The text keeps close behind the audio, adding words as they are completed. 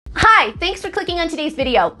Hi, thanks for clicking on today's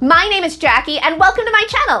video. My name is Jackie and welcome to my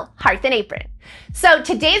channel, Hearth and Apron. So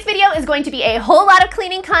today's video is going to be a whole lot of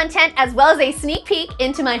cleaning content as well as a sneak peek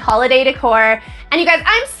into my holiday decor. And you guys,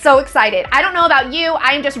 I'm so excited. I don't know about you,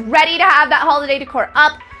 I'm just ready to have that holiday decor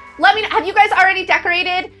up. Let me know, have you guys already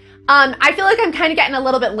decorated? I feel like I'm kind of getting a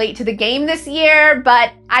little bit late to the game this year,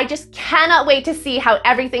 but I just cannot wait to see how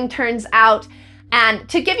everything turns out and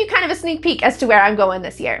to give you kind of a sneak peek as to where I'm going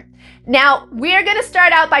this year. Now, we're gonna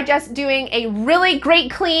start out by just doing a really great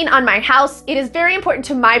clean on my house. It is very important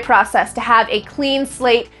to my process to have a clean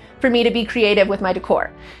slate for me to be creative with my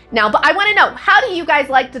decor. Now, but I wanna know, how do you guys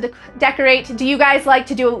like to decorate? Do you guys like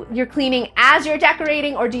to do your cleaning as you're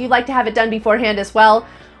decorating, or do you like to have it done beforehand as well?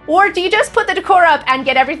 Or do you just put the decor up and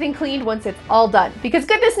get everything cleaned once it's all done? Because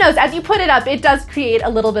goodness knows, as you put it up, it does create a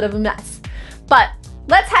little bit of a mess. But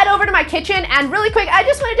let's head over to my kitchen, and really quick, I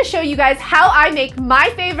just wanted to show you guys how I make my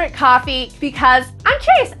favorite coffee, because I'm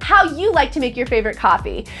curious how you like to make your favorite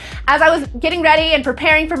coffee. As I was getting ready and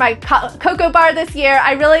preparing for my cocoa bar this year,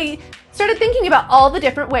 I really started thinking about all the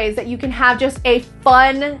different ways that you can have just a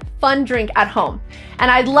fun drink at home.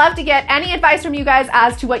 And I'd love to get any advice from you guys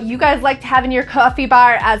as to what you guys like to have in your coffee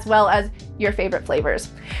bar, as well as your favorite flavors.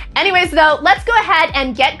 Anyways though, let's go ahead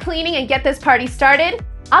and get cleaning and get this party started.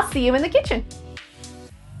 I'll see you in the kitchen.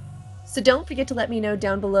 So don't forget to let me know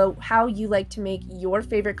down below how you like to make your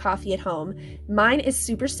favorite coffee at home. Mine is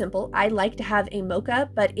super simple. I like to have a mocha,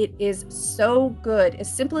 but it is so good.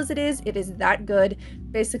 As simple as it is that good.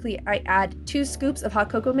 Basically, I add 2 scoops of hot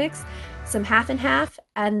cocoa mix, some half and half,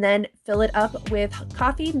 and then fill it up with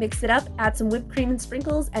coffee, mix it up, add some whipped cream and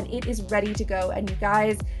sprinkles, and it is ready to go. And you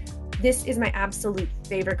guys, this is my absolute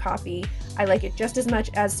favorite coffee. I like it just as much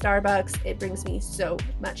as Starbucks. It brings me so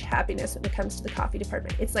much happiness when it comes to the coffee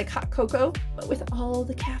department. It's like hot cocoa, but with all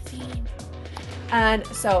the caffeine. And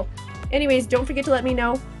so, anyways, don't forget to let me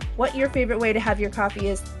know what your favorite way to have your coffee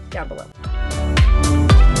is down below.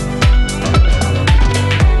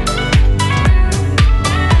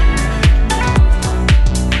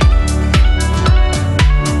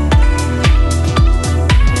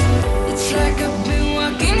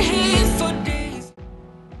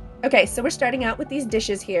 Okay, so we're starting out with these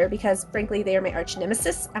dishes here because frankly they are my arch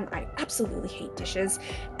nemesis and I absolutely hate dishes,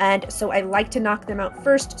 and so I like to knock them out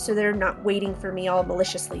first so they're not waiting for me all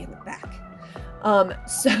maliciously in the back.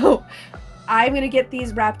 So I'm gonna get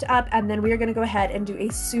these wrapped up, and then we are gonna go ahead and do a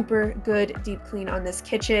super good deep clean on this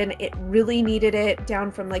kitchen. It really needed it,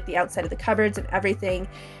 down from like the outside of the cupboards and everything.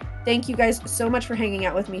 Thank you guys so much for hanging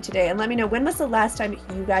out with me today, and let me know, when was the last time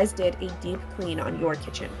you guys did a deep clean on your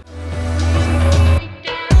kitchen?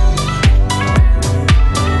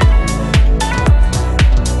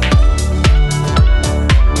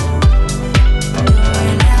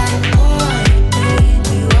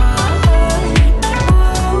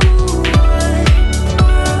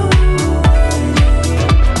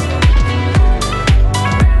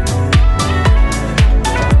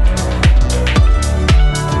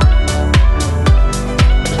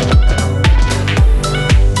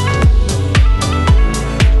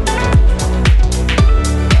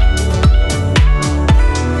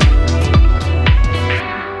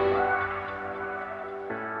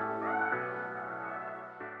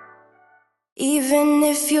 Even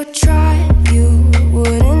if you tried, you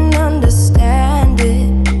wouldn't understand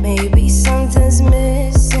it. Maybe something's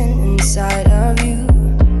missing inside of you.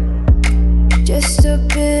 Just a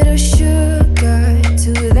bit of sugar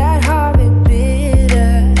to that horrid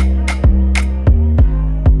bitter.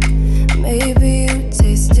 Maybe you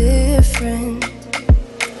taste different.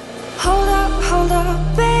 Hold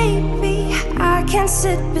up, baby, I can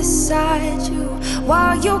sit beside you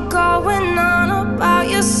while you're going on about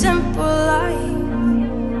your simple life.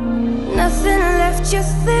 Nothing left you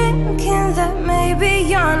thinking that maybe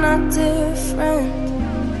you're not different.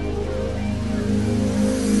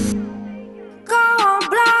 Go on,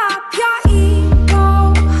 blow up your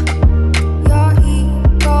ego,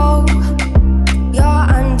 your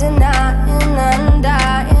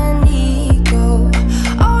undying ego.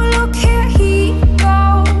 Oh, look here he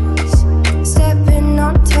goes, stepping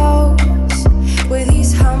on toes with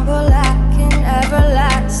his humble lacking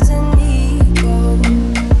everlasting ego.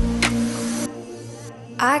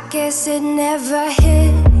 I guess it never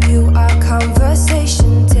hit you, our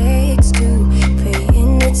conversation takes two,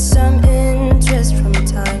 paying it some interest from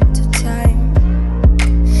time to time.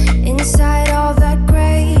 Inside all that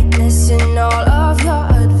greatness and all of your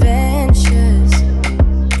adventures,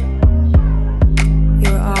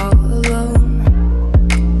 you're all alone.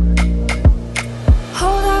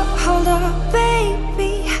 Hold up,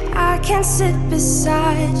 baby, I can sit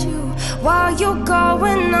beside you while you're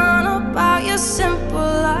going on about your simple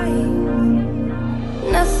life.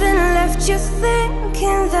 you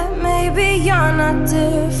thinking that maybe you're not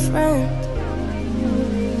different.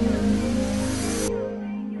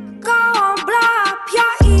 Go on, blow up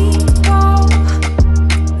your ego,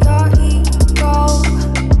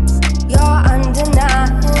 your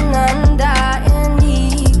undying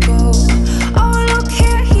ego. Oh, look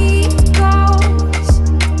here he goes,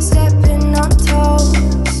 stepping on toes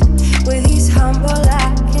with his humble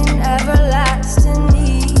acting, everlasting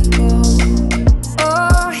ego.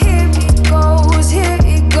 Oh, here he goes, here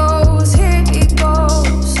he goes, here he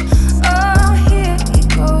goes. Oh, here he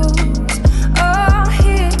goes, oh,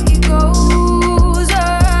 here he goes,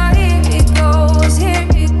 oh, here he goes, here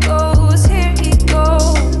he goes, here he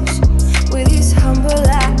goes with his humble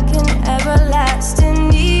acting,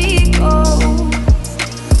 everlasting ego.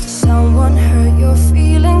 Someone hurt your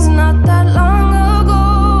feelings not that long ago,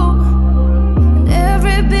 and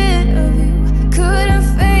every bit of you couldn't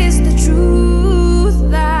face the truth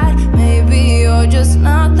that maybe you're just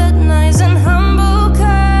not that nice and humble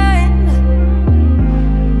kind.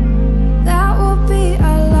 That would be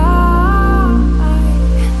a lie.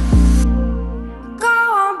 Go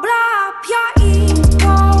on, blow up your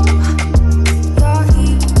ego,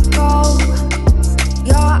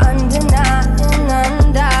 your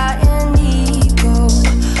undying ego.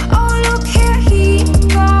 Oh, look here he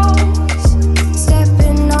goes,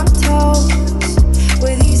 stepping on toes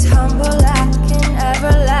with his humble acting,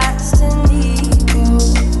 everlasting ego.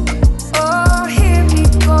 Oh, here he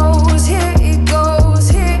goes, here he goes,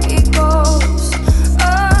 here he goes.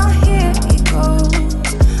 Oh, here he goes,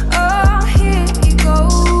 oh, here he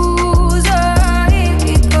goes, oh, here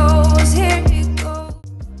he goes, here he goes.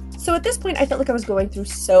 So at this point, I felt like I was going through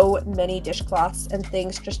so many dishcloths and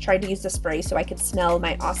things just trying to use the spray so I could smell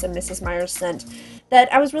my awesome Mrs. Meyer's scent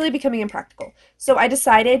that I was really becoming impractical. So I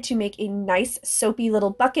decided to make a nice soapy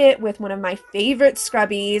little bucket with one of my favorite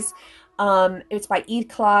scrubbies. It's by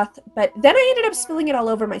Cloth, but then I ended up spilling it all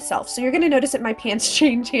over myself. So you're going to notice that my pants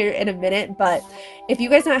change here in a minute, but if you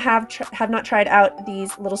guys have not tried out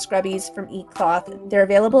these little scrubbies from Cloth, they're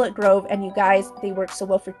available at Grove, and you guys, they work so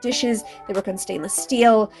well for dishes. They work on stainless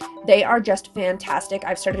steel. They are just fantastic.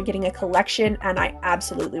 I've started getting a collection, and I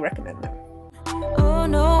absolutely recommend them. Oh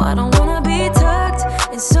no, I don't wanna be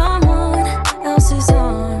tucked in someone else's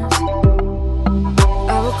arms.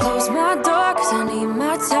 I will close my door cause I need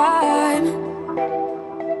my time.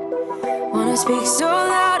 Wanna speak so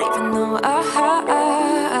loud even though I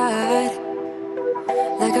hide.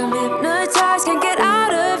 Like I'm hypnotized, can't get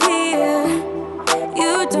out of here.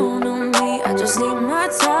 You don't know me, I just need my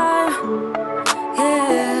time.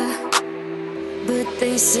 Yeah, but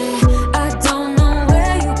they say I don't know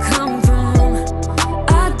where you come from. I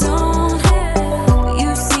don't.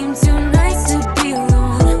 You seem too nice to be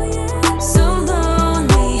alone. So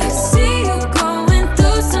lonely. I see you going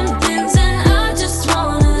through some things and I just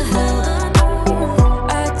wanna help.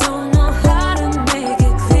 I don't know how to make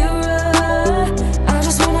it clearer. I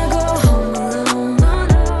just wanna go home alone.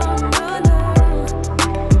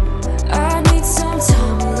 I need some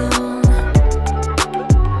time alone.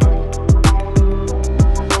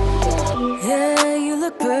 Yeah, you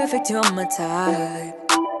look perfect, you're my type.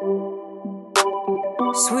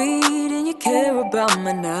 Sweet and you care about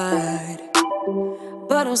my night.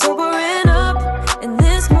 But I'm sobering up in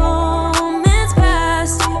this moment's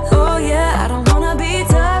past. Oh yeah, I don't wanna be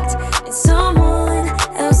tucked in someone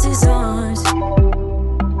else's arms.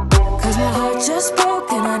 Cause my heart just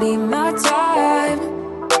broke and I need my time.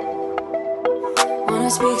 Wanna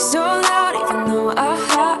speak so loud even though I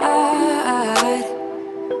hide.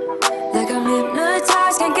 Like I'm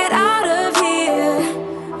hypnotized, can't get out of here.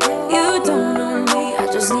 You don't know me, I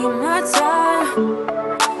just need my time.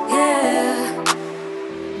 Yeah,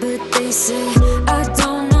 but they say I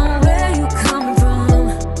don't know where you come from.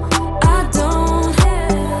 I don't.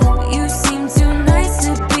 You seem too nice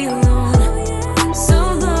to be alone. So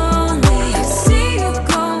lonely. I see you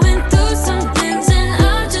going through some things and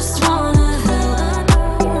I just wanna help.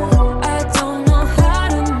 I don't know how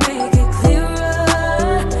to make it clearer.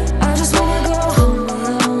 I just wanna go home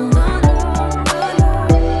alone.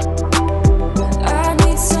 I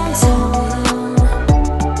need some time alone.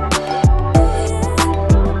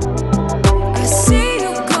 I see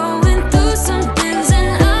you going through some things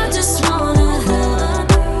and I just wanna help.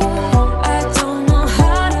 I don't know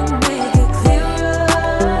how to make it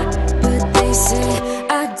clearer, but they say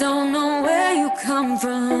I don't know where you come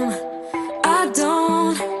from. I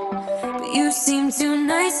don't, but you seem too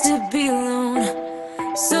nice to be alone.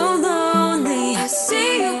 So lonely. I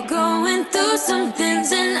see you going through some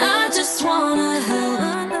things and I just wanna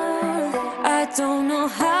help. I don't know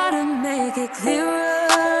how to make it clearer.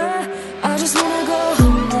 I just wanna go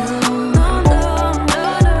home alone.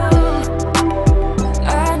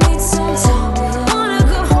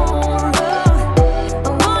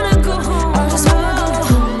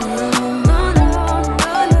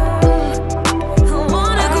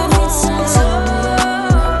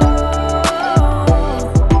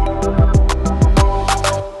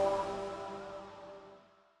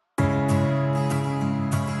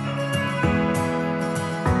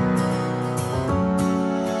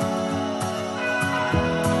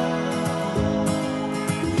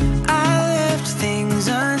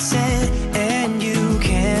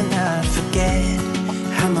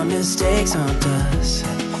 cupcakes haunt us,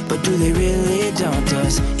 but do they really daunt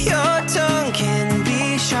us? Your tongue can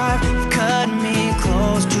be sharp, cut me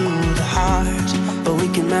close to the heart, but we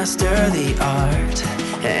can master the art.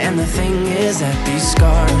 And the thing is that these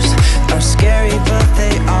scars are scary, but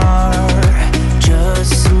they are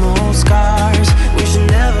just some old scars. We should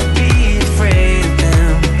never be afraid of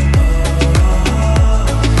them.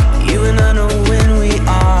 You and I know when we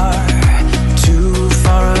are too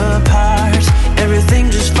far apart,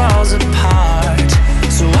 everything just falls apart.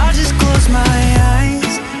 So I just close my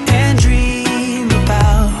eyes and dream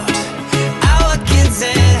about our kids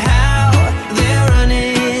and how they're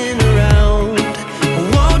running around.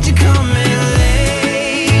 Won't you come and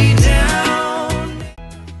lay down?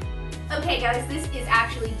 Okay guys, this is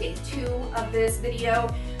actually day 2 of this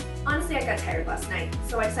video. Honestly, I got tired last night,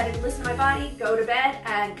 so I decided to listen to my body, go to bed,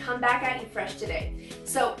 and come back at you fresh today.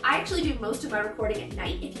 So I actually do most of my recording at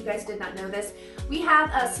night, if you guys did not know this. We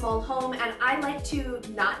have a small home, and I like to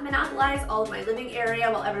not monopolize all of my living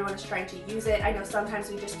area while everyone is trying to use it. I know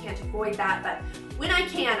sometimes we just can't avoid that, but when I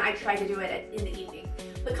can, I try to do it in the evening.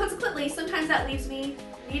 But consequently, sometimes that leaves me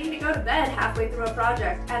needing to go to bed halfway through a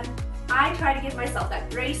project, and I try to give myself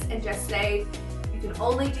that grace and just say, you can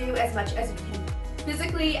only do as much as you can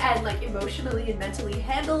physically and like emotionally and mentally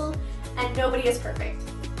handle, and nobody is perfect,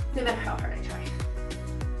 no matter how hard I try.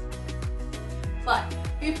 But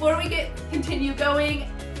before we continue going,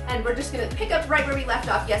 and we're just gonna pick up right where we left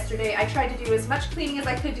off yesterday, I tried to do as much cleaning as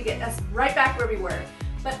I could to get us right back where we were.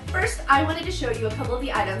 But first, I wanted to show you a couple of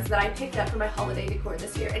the items that I picked up for my holiday decor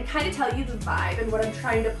this year and kind of tell you the vibe and what I'm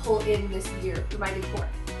trying to pull in this year for my decor.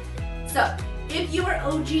 So, if you are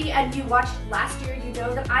OG and you watched last year, you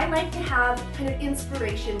know that I like to have kind of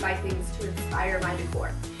inspiration by things to inspire my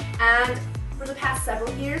decor. And for the past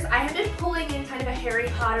several years, I have been pulling in kind of a Harry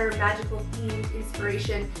Potter magical themed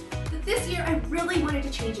inspiration, but this year I really wanted to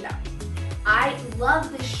change it up. I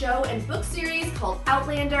love this show and book series called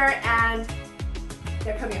Outlander, and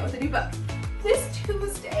they're coming out with a new book this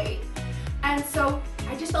Tuesday. And so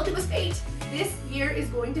I just felt it was fate. This year is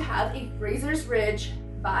going to have a Fraser's Ridge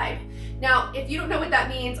vibe. Now, if you don't know what that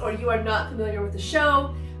means or you are not familiar with the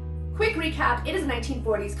show, quick recap, it is a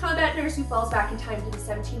 1940s combat nurse who falls back in time to the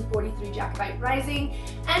 1743 Jacobite Rising,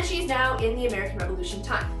 and she's now in the American Revolution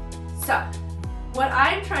time. So, what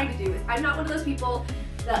I'm trying to do is, I'm not one of those people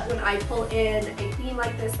that when I pull in a theme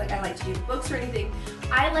like this, like I like to do books or anything,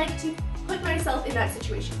 I like to put myself in that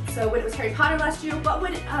situation. So when it was Harry Potter last year, what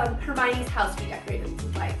would Hermione's house be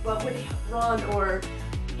decorated like? What would Ron or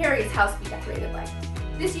Harry's house be decorated like?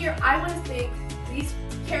 This year, I want to think these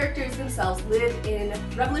characters themselves live in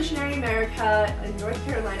revolutionary America in North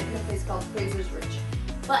Carolina in a place called Fraser's Ridge.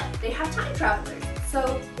 But they have time travelers,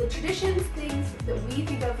 so the traditions, things that we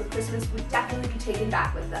think of for Christmas would definitely be taken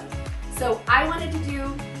back with them. So I wanted to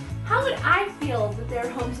do, how would I feel that their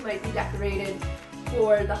homes might be decorated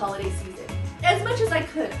for the holiday season? As much as I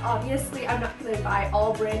could. Obviously, I'm not going to buy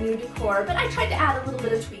all brand new decor, but I tried to add a little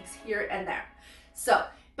bit of tweaks here and there. So,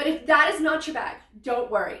 but if that is not your bag, don't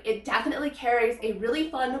worry. It definitely carries a really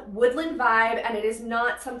fun woodland vibe, and it is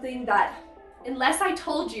not something that, unless I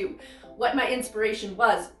told you what my inspiration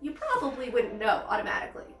was, you probably wouldn't know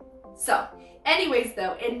automatically. So, anyways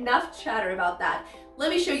though, enough chatter about that. Let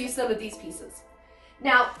me show you some of these pieces.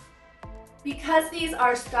 Now, because these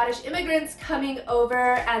are Scottish immigrants coming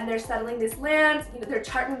over and they're settling this land, you know, their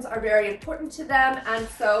tartans are very important to them, and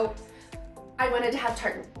so I wanted to have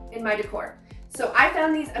tartan in my decor. So I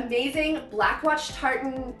found these amazing Black Watch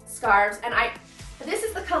tartan scarves, and this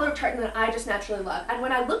is the color of tartan that I just naturally love. And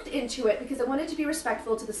when I looked into it, because I wanted to be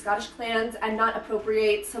respectful to the Scottish clans and not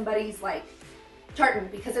appropriate somebody's like tartan,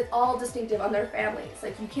 because it's all distinctive on their families.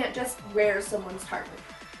 Like, you can't just wear someone's tartan.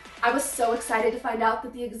 I was so excited to find out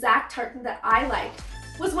that the exact tartan that I liked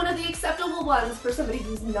was one of the acceptable ones for somebody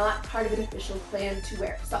who's not part of an official clan to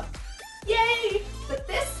wear. So, yay! But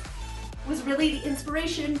this was really the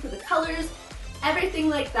inspiration for the colors, everything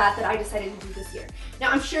like that I decided to do this year. Now,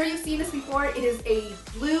 I'm sure you've seen this before. It is a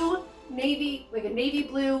blue, navy, like a navy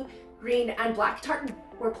blue, green, and black tartan,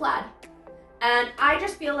 or plaid. And I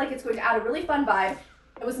just feel like it's going to add a really fun vibe.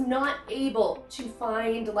 I was not able to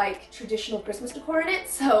find like traditional Christmas decor in it,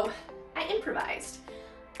 so I improvised.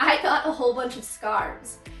 I got a whole bunch of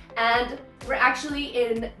scarves, and we're actually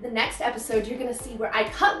in the next episode, you're gonna see where I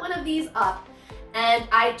cut one of these up and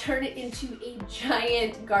I turn it into a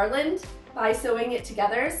giant garland by sewing it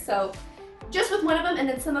together. So just with one of them, and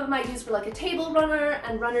then some of them I used for like a table runner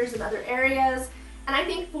and runners in other areas. And I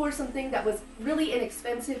think for something that was really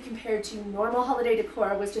inexpensive compared to normal holiday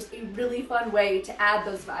decor was just a really fun way to add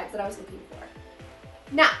those vibes that I was looking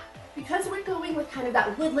for. Now, because we're going with kind of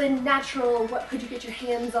that woodland, natural, what could you get your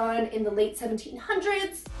hands on in the late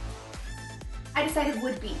 1700s, I decided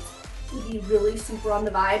wood beads would be really super on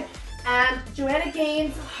the vibe. And Joanna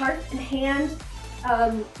Gaines' Heart and Hand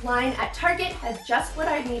line at Target had just what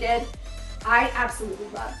I needed. I absolutely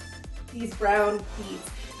love these brown beads.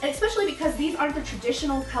 And especially because these aren't the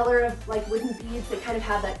traditional color of like wooden beads, they kind of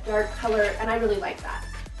have that dark color, and I really like that.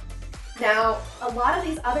 Now, a lot of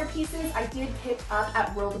these other pieces I did pick up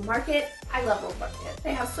at World Market. I love World Market.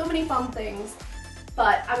 They have so many fun things,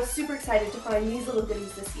 but I was super excited to find these little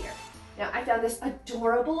goodies this year. Now, I found this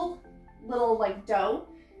adorable little like doe.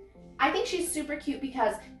 I think she's super cute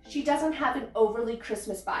because she doesn't have an overly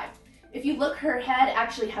Christmas vibe. If you look, her head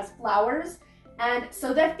actually has flowers, and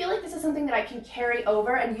so I feel like this is something that I can carry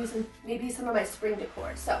over and use in maybe some of my spring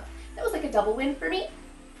decor. So that was like a double win for me.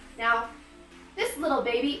 Now, this little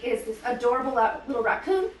baby is this adorable little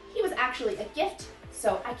raccoon. He was actually a gift,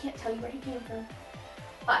 so I can't tell you where he came from.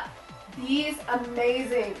 But these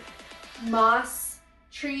amazing moss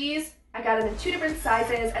trees, I got them in 2 different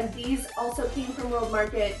sizes, and these also came from World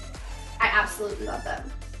Market. I absolutely love them.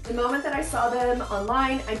 The moment that I saw them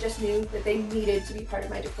online, I just knew that they needed to be part of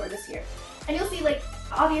my decor this year. And you'll see, like,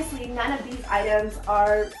 obviously none of these items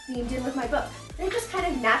are themed in with my book. They're just kind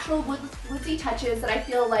of natural woodsy touches that I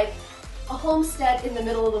feel like a homestead in the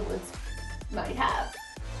middle of the woods might have.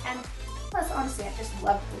 And plus, honestly, I just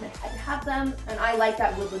loved them and had to have them, and I like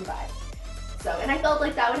that woodland vibe. So, and I felt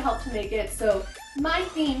like that would help to make it so my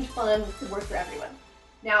themed fun could work for everyone.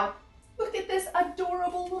 Now, look at this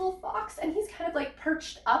adorable little fox, and he's kind of like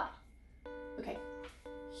perched up. Okay,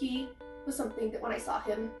 he was something that when I saw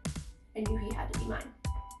him, I knew he had to be mine.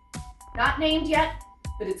 Not named yet,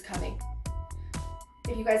 but it's coming.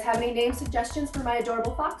 If you guys have any name suggestions for my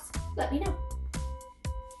adorable fox, let me know.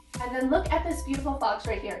 And then look at this beautiful fox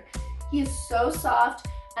right here. He is so soft,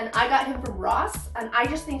 and I got him from Ross, and I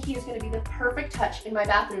just think he is going to be the perfect touch in my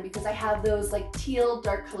bathroom because I have those like teal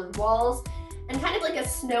dark colored walls and kind of like a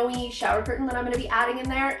snowy shower curtain that I'm going to be adding in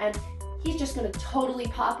there, and he's just going to totally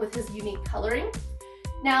pop with his unique coloring.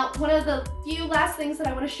 Now, one of the few last things that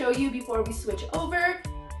I want to show you before we switch over,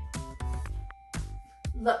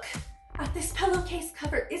 look at this pillowcase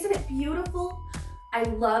cover. Isn't it beautiful? I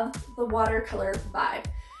love the watercolor vibe.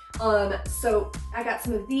 So I got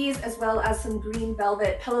some of these as well as some green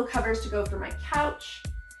velvet pillow covers to go for my couch.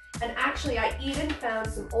 And actually I even found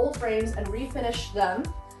some old frames and refinished them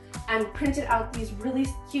and printed out these really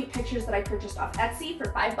cute pictures that I purchased off Etsy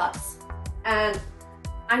for $5. And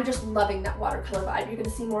I'm just loving that watercolor vibe. You're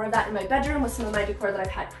gonna see more of that in my bedroom with some of my decor that I've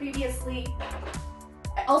had previously.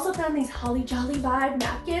 I also found these Holly Jolly vibe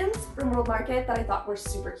napkins from World Market that I thought were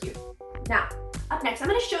super cute. Now, up next, I'm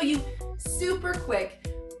gonna show you super quick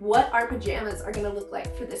what our pajamas are gonna look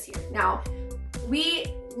like for this year. Now, let's be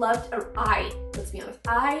honest,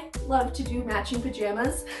 I love to do matching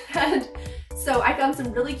pajamas, and so I found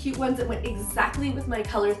some really cute ones that went exactly with my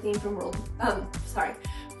color theme from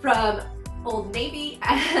from Old Navy.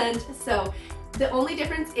 And so the only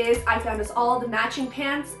difference is I found us all the matching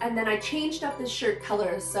pants, and then I changed up the shirt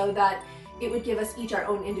colors so that it would give us each our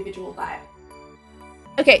own individual vibe.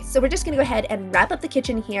 Okay, so we're just gonna go ahead and wrap up the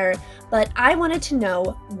kitchen here, but I wanted to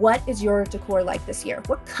know, what is your decor like this year?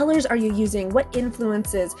 What colors are you using? What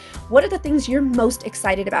influences? What are the things you're most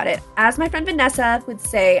excited about it? As my friend Vanessa would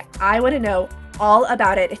say, I wanna know all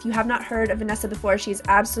about it. If you have not heard of Vanessa before, she's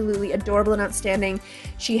absolutely adorable and outstanding.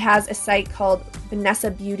 She has a site called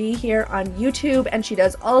Vanessa Beauty here on YouTube, and she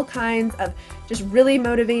does all kinds of just really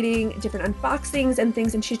motivating different unboxings and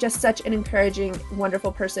things, and she's just such an encouraging,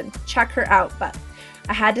 wonderful person. Check her out. But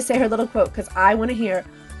I had to say her little quote because I want to hear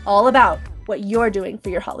all about what you're doing for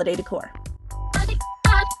your holiday decor.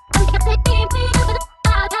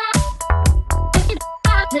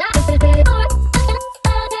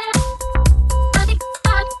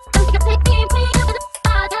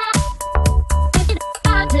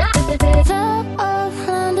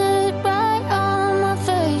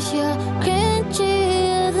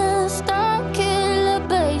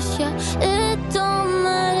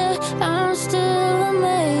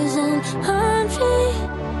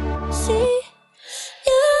 See,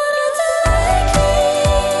 you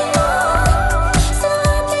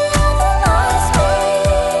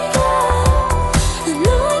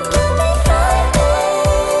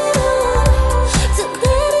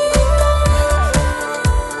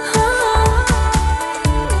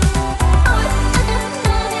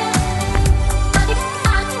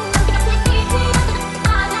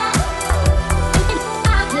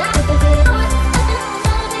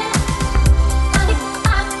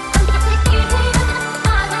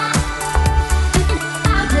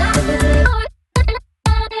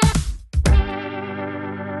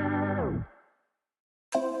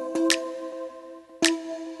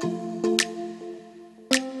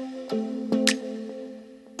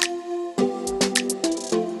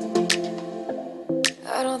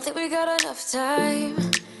don't think we got enough time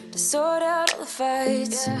to sort out all the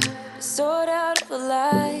fights, to sort out all the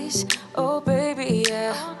lies. Oh baby,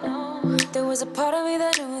 yeah. There was a part of me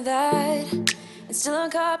that knew that, and still I'm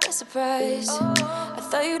caught by surprise. I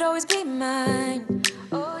thought you'd always be mine.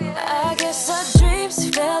 I guess our dreams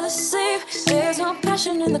fell asleep. There's no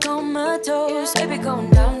passion in the comatose. Baby going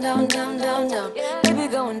down, down, down, down, down. Baby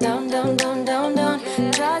going down, down, down, down, down.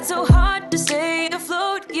 Tried so hard to stay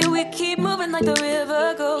afloat. Yeah, we keep moving like the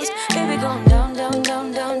river goes. Baby going down, down,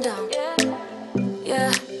 down, down, down.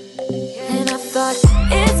 Yeah. And I thought,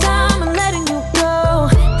 it's time I'm letting you go.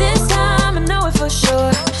 This time I know it for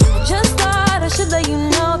sure. I just thought I should let you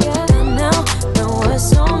know. Yeah, now, no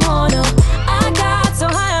words no more, no. I got so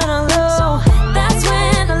high on a low. That's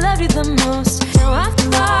when I loved you the most. Now I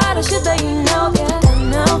thought I should let you know. Yeah,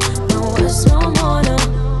 now, no words no more, no.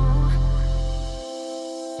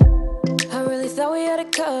 I really thought we had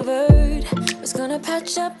it covered. Was gonna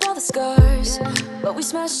patch up all the scars, but we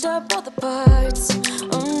smashed up all the parts.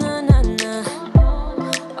 Oh na na na.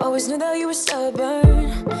 Always knew that you were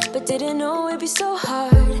stubborn, but didn't know it'd be so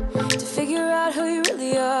hard to figure out who you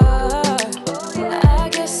really are. I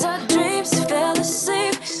guess our dreams fell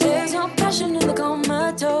asleep. There's no passion in the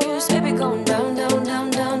comatose. Baby going down, down,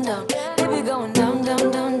 down, down, down. Baby going down,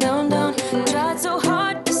 down, down, down, down. Tried so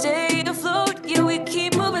hard to stay afloat. Yeah, we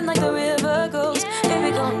keep moving like the river goes.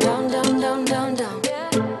 Baby going down, down, down, down, down.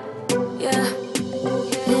 Yeah.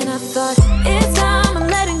 And I thought, it's time I'm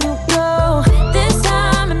letting you go. This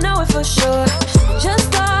time I know it for sure.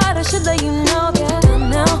 Just thought I should let you know. Yeah,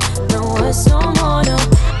 now, no words no more, no.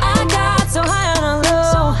 I got so high on a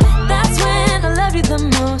low. That's when I loved you the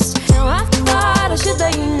most. Now I thought I should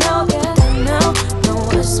let you know. Yeah, now, no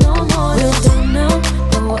words no more. We're done now,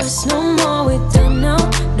 no words no more. We're done now,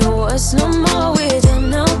 no words no more. We're done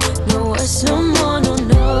now, no words no more, no,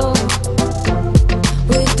 no.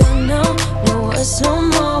 We're done now, no words no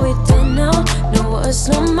more. We're done now, no words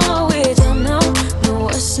no more. We're done now, no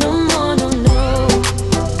words no more, no, no.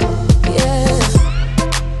 Yeah.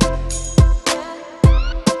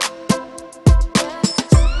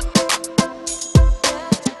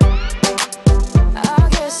 I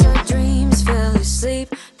guess our dreams fell asleep.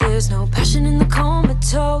 There's no passion in the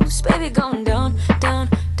comatose. Baby going down, down,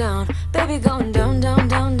 down. Baby going down, down,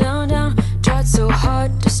 down, down, down. Tried so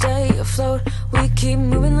hard to stay afloat. We keep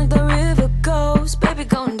moving like the river goes. Baby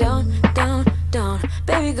going down, down, down.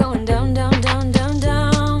 Baby going down, down, down, down,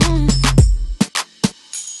 down.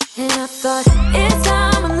 And I thought, it's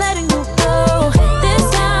time I'm letting you go. This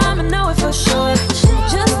time I know it for sure.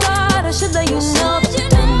 Just thought I should let you know.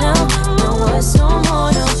 And now, no words no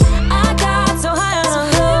more, no. I got so high on a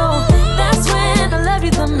low. That's when I loved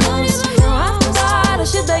you the most. Now I thought I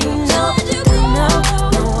should let you know. And now,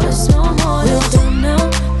 no words no more, no. We're done now,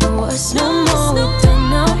 no words no more. We're done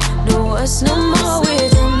now, no words no more. We're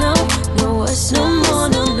done now, no words no more,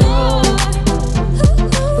 no, no.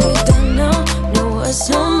 We're done now, no words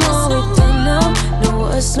no more. We're done now, no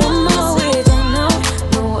words no more. We're done now,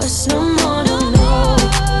 no words no more, no, no.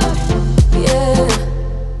 Yeah.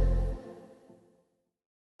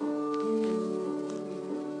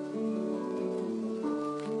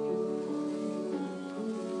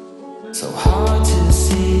 So hard to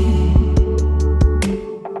see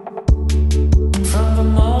from the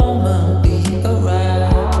moment we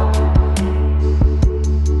arrive.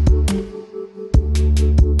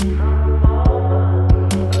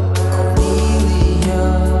 Cornelia,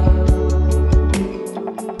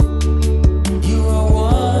 you are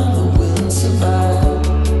one who will survive.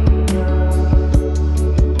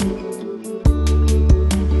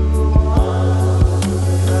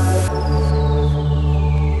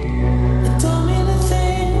 It don't mean a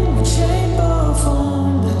thing what shape or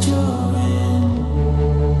form that you're in.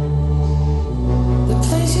 The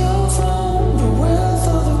place you're from, the wealth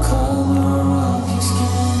or the color of your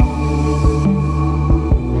skin.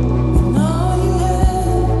 When all you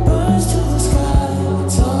have burns to the sky,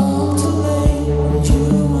 it's all too late when you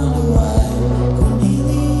wonder why.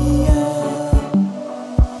 Cornelia,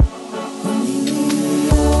 Cornelia.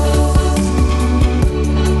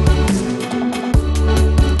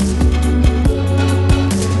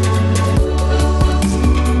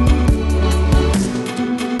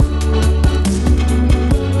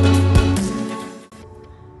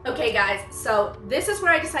 Okay guys, so this is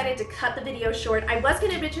where I decided to cut the video short. I was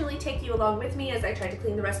going to originally take you along with me as I tried to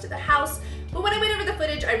clean the rest of the house, but when I went over the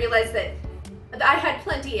footage I realized that I had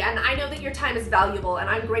plenty, and I know that your time is valuable, and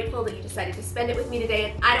I'm grateful that you decided to spend it with me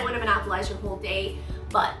today, and I don't want to monopolize your whole day,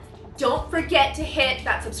 but don't forget to hit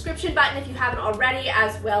that subscription button if you haven't already,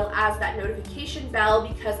 as well as that notification bell,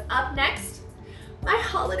 because up next my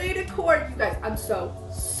holiday decor. You guys, I'm so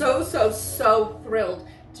thrilled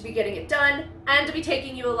to be getting it done and to be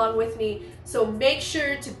taking you along with me. So make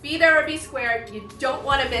sure to be there or be square. You don't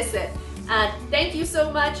want to miss it. Thank you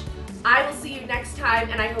so much. I will see you next time,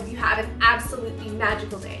 and I hope you have an absolutely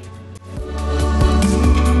magical day.